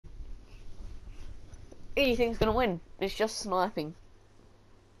do you think's gonna win? It's just sniping.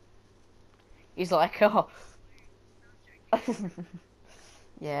 He's like, oh.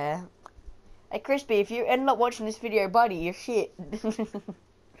 Yeah. Hey, Crispy, if you end up watching this video, buddy, you're shit.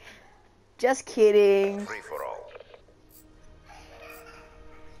 Just kidding. Free for all.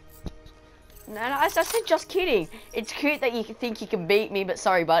 No, I said just kidding. It's cute that you think you can beat me, but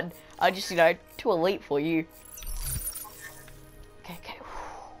sorry, bud. I just, you know, too elite for you. Okay, okay.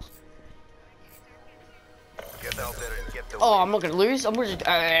 Get out there and get the Oh, win. I'm not gonna lose. I'm gonna just.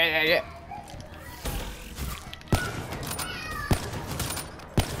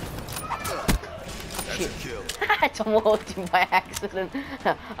 Shit. I tomahawked him by accident.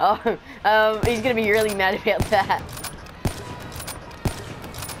 He's gonna be really mad about that.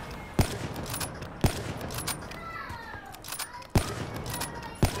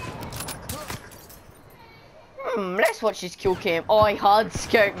 Let's watch this kill cam. Oh, he hard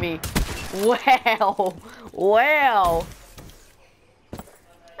scoped me. Wow. Wow.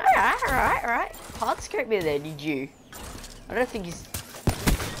 Alright. Hard scoped me there, did you? I don't think he's...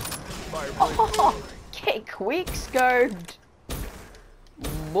 Oh, get quick scoped.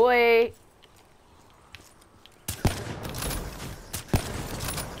 Boy.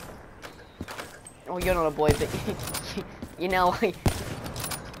 Oh, you're not a boy, but you know...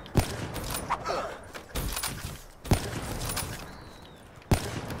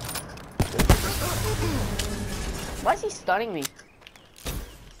 Why is he stunning me?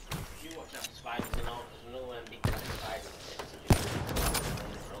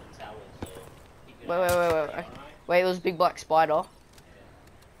 Wait, there's a big black spider.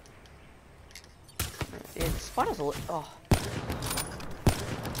 Yeah, the spiders are... Oh.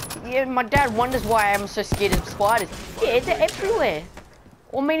 Yeah, my dad wonders why I'm so scared of spiders. Yeah, they're everywhere.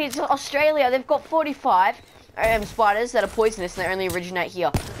 Well, I mean, it's Australia. They've got 45 spiders that are poisonous and they only originate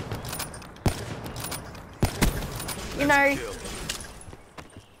here. You know...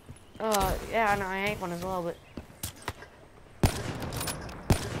 Oh, yeah, I know, I hate one as well, but...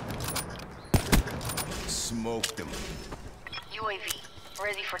 Smoke them. UAV,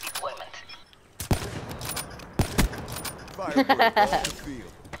 ready for deployment.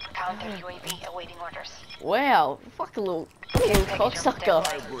 Counter UAV awaiting orders. Wow, fucking little cocksucker.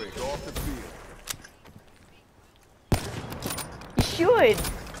 You should.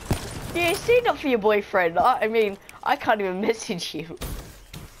 Yeah, stand up for your boyfriend. I mean, I can't even message you.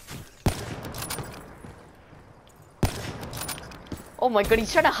 Oh my god,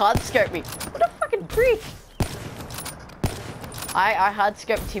 he's trying to hard scope me. What a fucking prick. I hard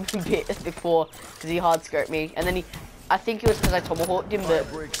scoped him a bit before because he hard scoped me, and then I think it was because I tomahawked him, but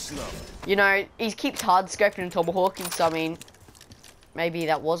you know, he keeps hard scoping and tomahawking, so I mean, maybe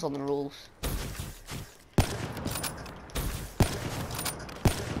that was on the rules.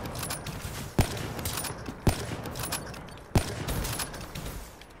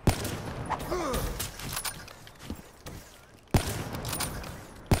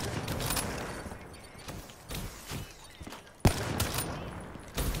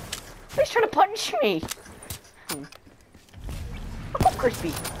 He's trying to punch me. Oh,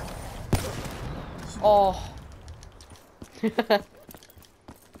 Crispy. Oh.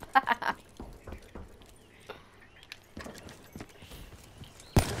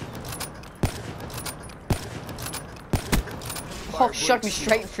 Oh, shot me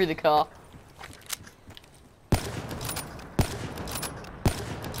straight through the car.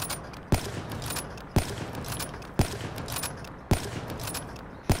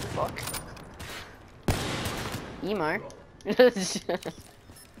 Fuck. Emo.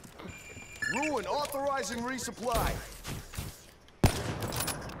 Ruin authorizing resupply.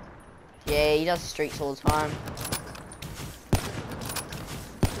 Yeah, he does streaks all the time.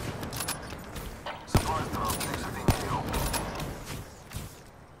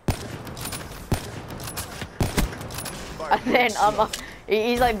 And then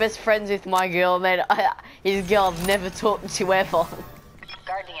he's like best friends with my girl, and then his girl I've never talked to ever.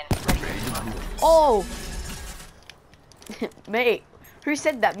 Guardian, ready. Oh, mate, who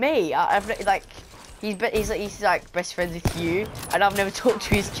said that? Me? I've like he's like best friends with you, and I've never talked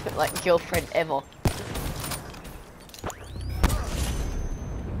to his like girlfriend ever.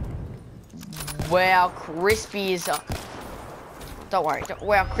 Wow, Crispy is a... Don't worry.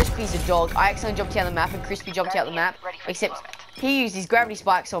 Wow, Crispy's a dog. I accidentally jumped out of the map and Crispy jumped out of the map. Except he used his gravity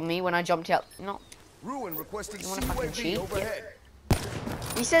spikes on me when I jumped out. No. Ruin requesting You wanna fucking cheat? overhead.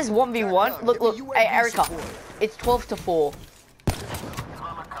 He says 1v1. Look. Hey, Erica. It's 12 to 4.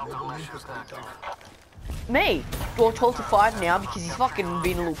 Me. Or 12 to 5 now because he's fucking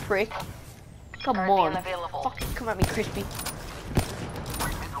being a little prick. Come on. Fucking come at me, Crispy.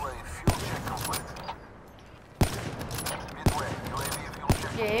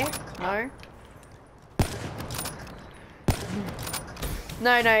 Yeah, no.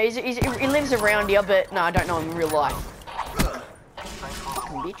 No, he lives around here, but no, I don't know him in real life.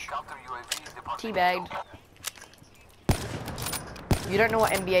 Fucking bitch. Teabagged. You don't know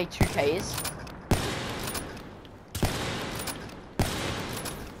what NBA 2K is?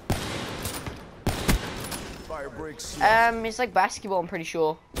 Fire break snuff. It's like basketball, I'm pretty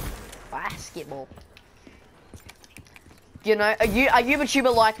sure. Basketball. You know, a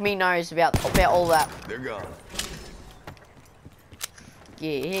YouTuber like me knows about all that. They're gone.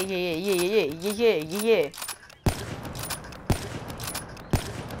 Yeah.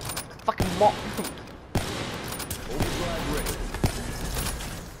 Fucking mop. Overdrive ready.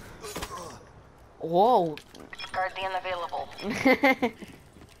 Whoa. Guardian available.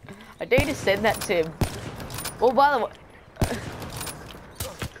 I need to send that to him. Oh, by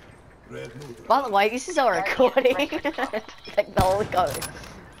the way, this is our recording. Like the whole code.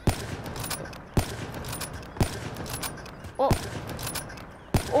 Oh.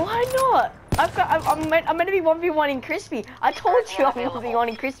 Why not? I'm meant to be 1v1ing Crispy. I told you I'm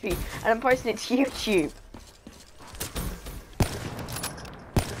 1v1ing Crispy, and I'm posting it to YouTube.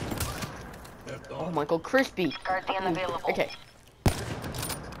 Oh my god, Crispy. Guardian available. Okay.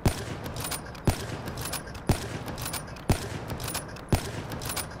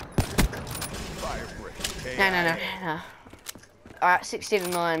 Fire break. Hey, No. Alright, 16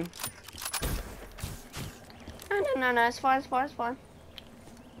 and 9. No, it's fine.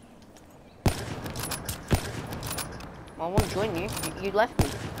 I want to join you. You left me.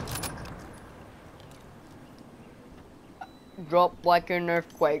 Drop like an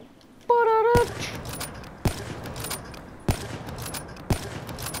earthquake.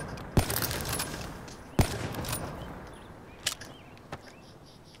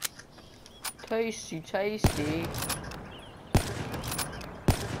 Tasty.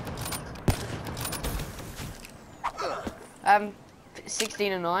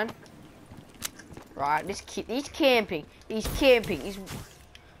 16 and 9. Right, this kid, he's camping. He's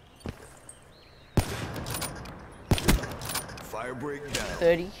 'Fire break down.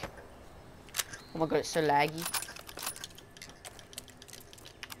 30. Oh my god, it's so laggy.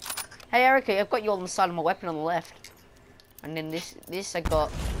 Hey Erica, I've got you on the side of my weapon on the left. And then this I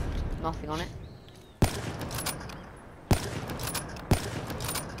got nothing on it.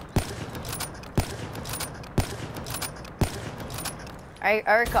 Hey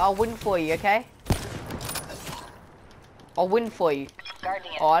Erica, I'll win for you, okay? I'll win for you.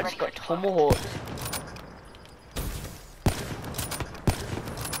 Guardian. Oh, I just ready got for tomahawked.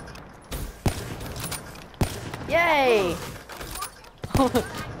 Yay!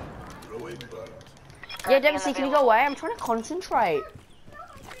 Yeah, Dempsey, can you go away? I'm trying to concentrate.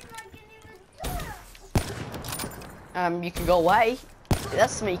 You can go away.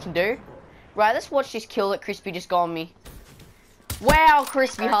 That's something you can do. Right, let's watch this kill that Crispy just got on me. Wow,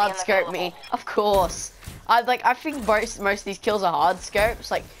 Crispy hard scoped me. Of course. I think most of these kills are hard scopes,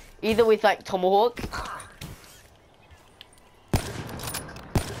 like either with like Tomahawk.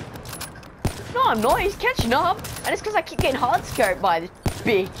 No, I'm not. He's catching up, and it's because I keep getting hard scoped by this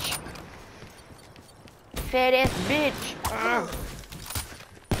bitch. Fat ass bitch.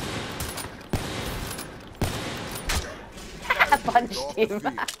 I punched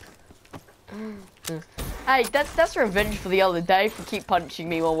him. Hey, that's revenge for the other day for keep punching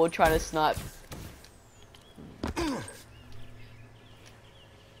me while we're trying to snipe.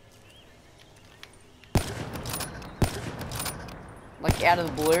 Like out of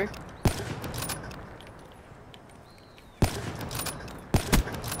the blue.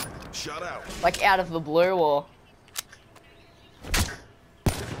 Shut out. Like out of the blue or...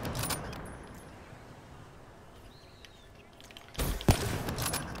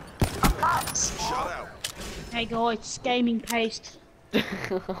 Shut out. Hey guys, gaming paste.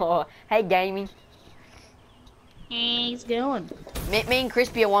 Hey gaming. Hey, he's going. Me and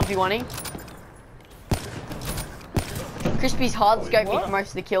Crispy are 1v1ing. Crispy's hard scoped me for most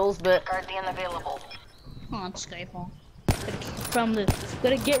of the kills, but... Guardian available. Can't escape on.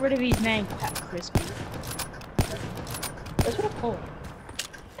 Gotta get rid of his name, Pat Crispy. That's what I call him.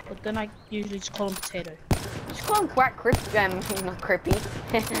 But then I usually just call him Potato. Just call him Quack Crispy, not Crippy.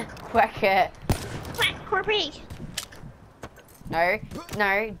 Quack, Quack Crispy!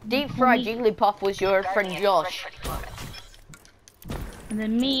 No, Deep Fried Jigglypuff was your friend Guardian Josh. ready for deployment. And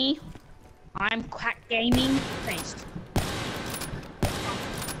then me, I'm Quack Gaming Paste.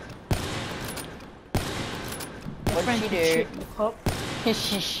 What'd she do? Shit in the cup. She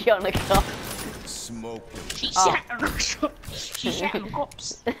shit on the cup. Smoke them. She Oh. sat in the she sat in the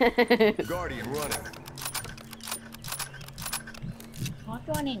cups. Guardian running. What?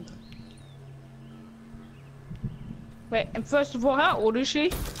 not joining. Wait, and first of all, how old is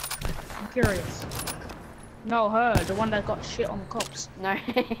she? I'm curious. No, her, the one that got shit on the cops. No.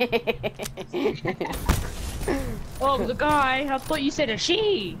 Oh, the guy. I thought you said a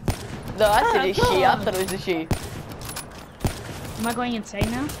she. No, I said Oh, it's she. I God. thought it was a she. Am I going insane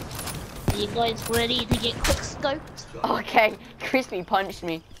now? Are you guys ready to get quick scoped? Okay, Crispy punched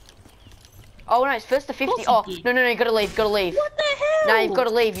me. Oh no, it's first to 50. Of Oh, course he did. no, you gotta leave, What the hell? No, you've gotta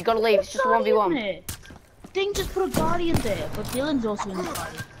leave, It's just a 1v1. There. Ding just put a guardian there, but Dylan's also in the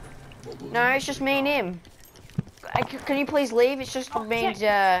party. No, it's just me and him. Can you please leave? It's just me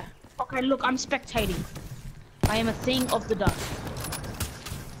and, Okay, look, I'm spectating. I am a thing of the dust.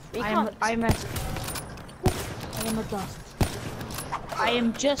 you I am can't- a dust. I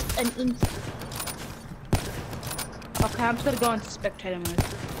am just an Okay, I'm just gonna go into spectator mode.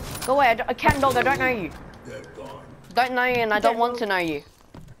 Go away, Cat and Dog, I don't know you. Don't know you and I don't want to know you.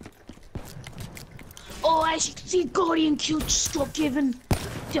 Oh, as you can see, Guardian killed, just got given.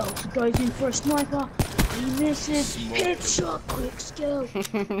 Delta goes in for a sniper. He misses. Headshot, quick skill.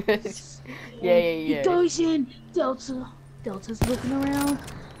 Yeah. He goes in. Delta's looking around.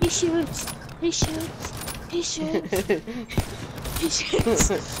 He shoots. He shoots. He shoots. He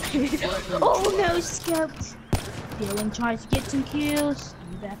shoots. Oh no, scoped. Dylan tries to get some kills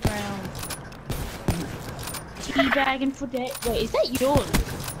in the background. Teabagging for that. Wait, is that yours?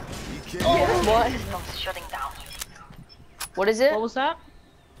 You can't Oh, What? Systems shutting down. What is it? what was that?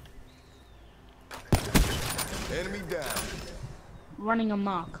 enemy down. Running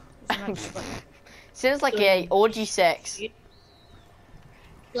amok. Sounds like a orgy sex.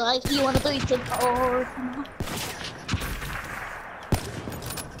 Guys, you wanna do some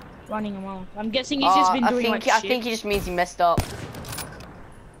running amok. I'm guessing he's just been doing like I shit. think he just means he messed up.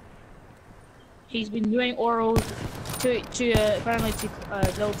 He's been doing oral to apparently to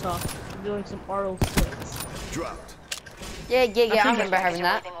Delta, doing some oral sex. Dropped. Yeah, I think remember having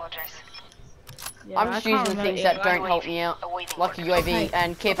that. Awaiting orders. Yeah, I'm I just can't using remember things it. that don't help me out, Awaiting like a orders. UAV Okay.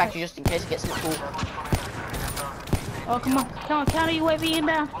 and care package just in case it gets cool. Oh come on, counter UAV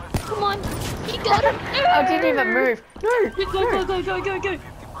inbound. Come on, you got him. I didn't even move. No. Go.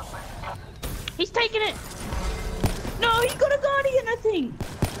 He's taking it. No, he got a guardian, I think.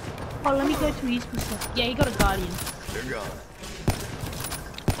 Oh, let me go to his perspective. Yeah, he got a guardian. They're gone.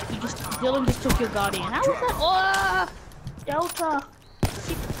 Dylan just took your guardian. How was that? Oh, Delta.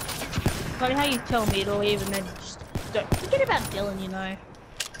 Funny how you tell me to leave and then just don't forget about Dylan, you know.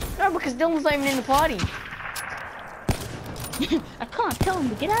 No, because Dylan's not even in the party. I can't tell him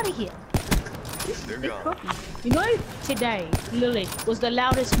to get out of here. They're gone. You know, today, Lily was the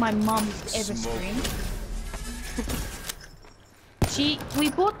loudest my mom's ever Smoke. screamed. We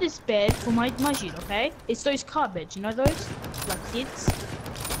bought this bed for my masjid, okay? It's those car beds, you know those? Like kids.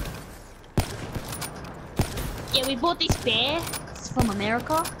 Yeah, we bought this bed. It's from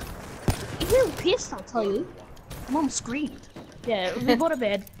America. He's really pissed, I'll tell you. Mom screamed. Yeah, we bought a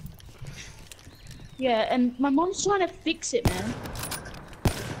bed. Yeah, and my mom's trying to fix it, man.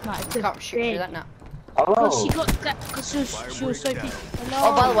 No, it's a Can't shoot through bed. that now. Because Hello. she got that, because she was so pissed.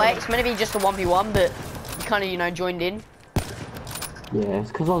 Oh, by the way, it's meant to be just a 1v1, but you kind of, joined in. Yeah,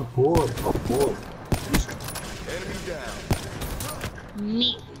 it's because I was bored. Enemy down.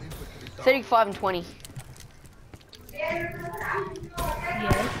 Me. 35 and 20. Yeah.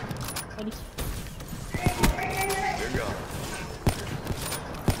 What is They're gone.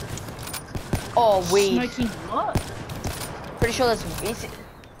 Oh, weed. smoking what? Pretty sure that's is it?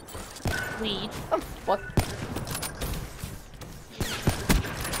 Weed. Oh, what?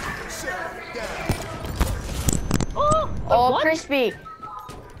 Oh! Oh, what? Crispy.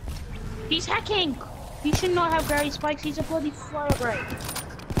 He's hacking! He should not have gravity spikes, he's a bloody fire break.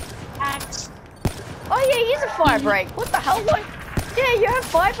 Hacked. Oh yeah, he is a fire break. What the hell? What? Yeah, you have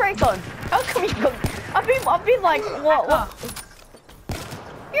fire break on. How come you got? I've been like, what?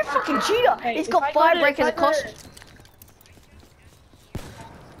 You're a fucking cheater. Hey, He's if got I fire got it, break if as I a got costume.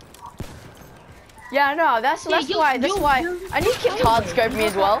 Yeah, I know. That's why. I need to keep hard scope me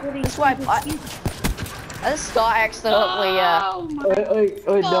as well. That's why at the start I accidentally. Oh my Wait,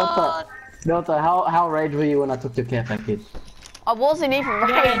 Delta. god! Delta, how rage were you when I took your care package? I wasn't even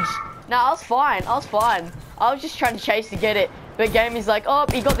rage. No, I was fine. I was just trying to chase to get it. But game is like, oh,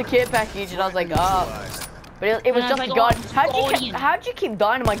 he got the care package, and I was like, ah. Neutralized. But it was And I was just a like, guardian. oh, Guardian. How'd you keep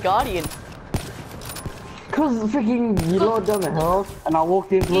dying to my guardian? Cause freaking you lowered down the health and I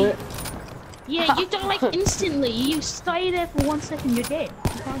walked into it. Yeah, you die like instantly. You stay there for 1 second, you're dead.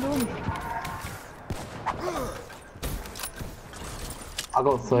 You can't do anything. I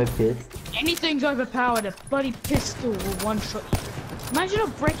got so pissed. Anything's overpowered. A bloody pistol will one-shot you. Imagine a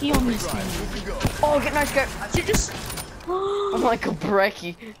brekkie on this thing. Here we go. Oh, get no scope. I should just. Oh my god,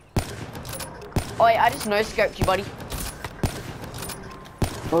 brekkie. Oh, wait, I just no scoped you, buddy.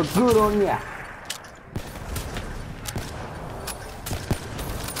 Oh, good on ya.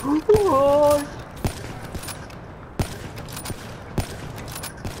 Oh.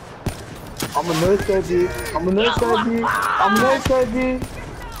 I'm a no scope you. I'm a no scope you. I'm a no scope you.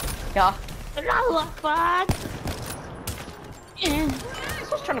 Yeah. Allah fuck.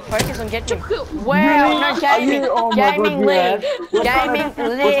 I was trying to focus on getting him. Really? Wow, no gaming. Oh my God, Gaming yeah. league. Gaming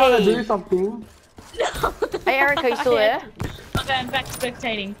We're trying to do league. something. Hey, Eric, are you still there? Okay, I'm back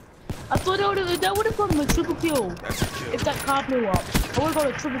spectating. I thought that would have gotten a triple kill That's a kill. if that car blew up. I would have got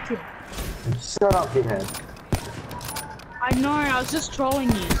a triple kill. Shut up, dickhead. I know, I was just trolling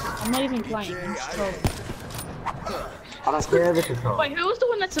you. I'm not even playing, I'm just trolling. I don't care if it's a troll. Wait, who was the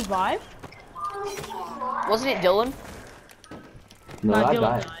one that survived? Wasn't it Dylan? No, I Dylan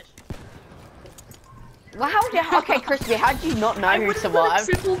died. died. Well, how did you, okay, Crispy, how did you not know I who would have got a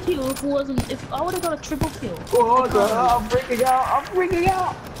survived? triple kill if it wasn't. If I would have got a triple kill. Oh, God, I'm freaking out. I'm freaking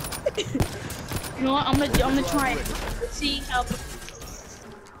out. You know what? I'm gonna try it. Let's see how.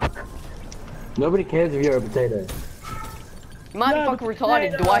 Nobody cares if you're a potato. You might No, be fucking but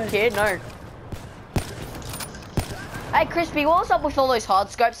retarded. Do I no. care? No. Hey, Crispy, what was up with all those hard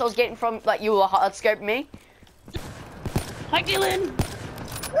scopes I was getting from, like, you were hard scoping me? Hi, Dylan.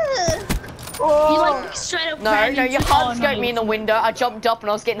 Oh. You like straight up. No, ran no, you into- hard oh, scoped no, me in the window. I jumped up and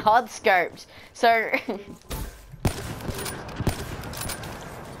I was getting hard scoped. So.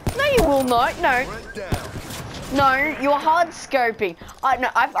 No, you will not. No, Front down. no, you're hard scoping.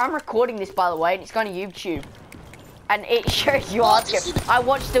 I'm recording this, by the way, and it's going to YouTube. And it shows you hard scope. I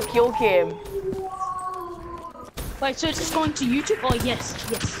watched the kill cam. Wait, so it's just going to YouTube? Oh yes,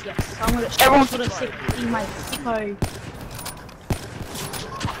 yes, yes. I'm gonna. Everyone's gonna see my sicko.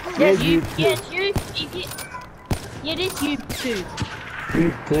 Yes, You, you yes, you. Yeah, it is you too.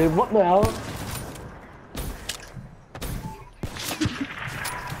 You too. What the hell?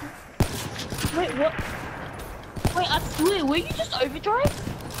 Wait, what? Wait, I swear, were you just overdrive?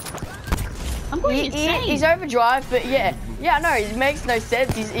 I'm going insane. He's overdrive, but yeah. Yeah, no, it makes no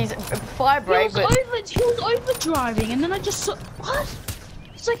sense. He's fire He brake, was, but. he was overdriving, and then I just saw what?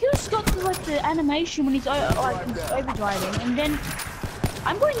 It's like he was got the, like the animation when he's overdriving, and then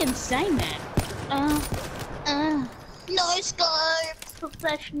I'm going insane, man. No scope,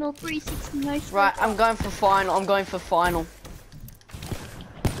 professional 360 no scope. Right, I'm going for final. I'm going for final.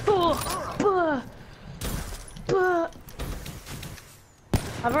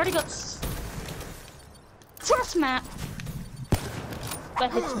 I've already got trust map.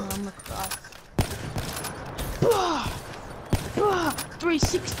 That hits me on the car.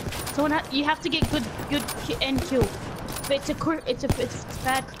 360. So when you have to get good end kill. But it's a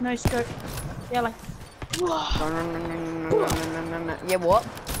bad no scope. Yeah, like. No. Yeah, what?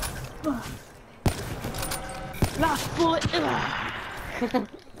 Last bullet.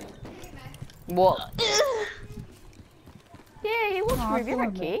 What? Yeah, he was Oh, moving,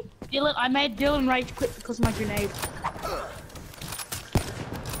 okay. Dylan, I made Dylan rage quit because of my grenade.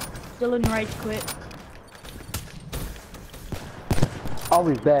 Dylan rage quit. I'll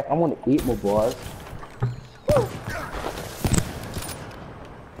be back. I want to eat my boys.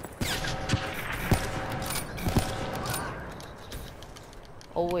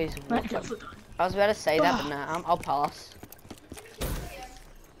 Always. Right, I was about to say that, but nah, I'll pass.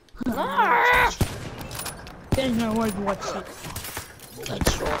 There's no word to watch it. Good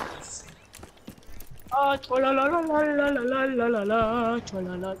shorts. Oh, la.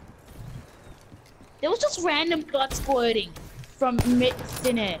 There was just random blood squirting from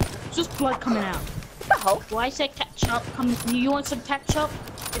thin air. Just blood coming out. What the hell? Why say ketchup? You want some ketchup?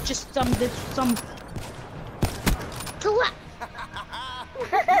 It's just there's some.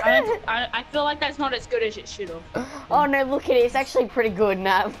 I feel like that's not as good as it should have. Oh no, look at it. It's actually pretty good.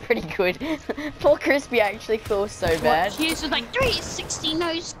 Nah, pretty good. Poor Crispy actually feels so bad. He was just like 360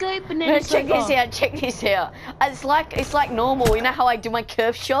 no scope, and then No, it's check like, this out. Check this out. It's like normal. You know how I do my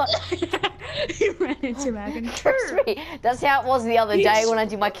curve shot? He ran into Megan. Trust me. That's how it was the other day when I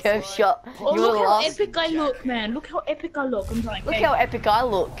did my curve shot. Oh, You were look how lost. epic I look, man. Look how epic I look. I'm like, Look hey, how epic I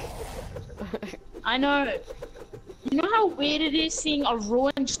look. I know. You know how weird it is seeing a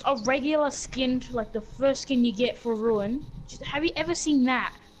ruin, just a regular skin, like the first skin you get for ruin? Have you ever seen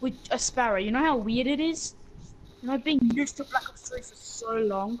that with a sparrow? You know how weird it is? You know, being used to Black Ops 3 for so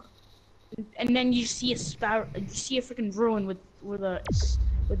long, and then you see a sparrow, you see a freaking ruin with a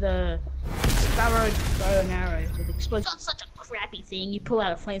sparrow bow and arrow with explosion. It's such a crappy thing. You pull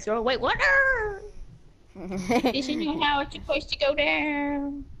out a flamethrower. Wait, what? Isn't how it's supposed to go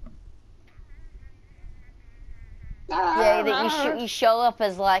down? Yeah, that you show up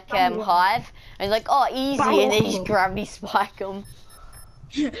as like Hive, and like, oh, easy, and then you just gravity spike them.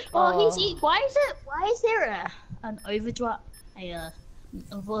 Oh, why is there an overdrive, a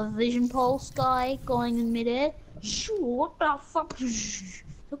vision pulse guy going in midair? What the fuck?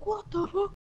 Like, what the fuck?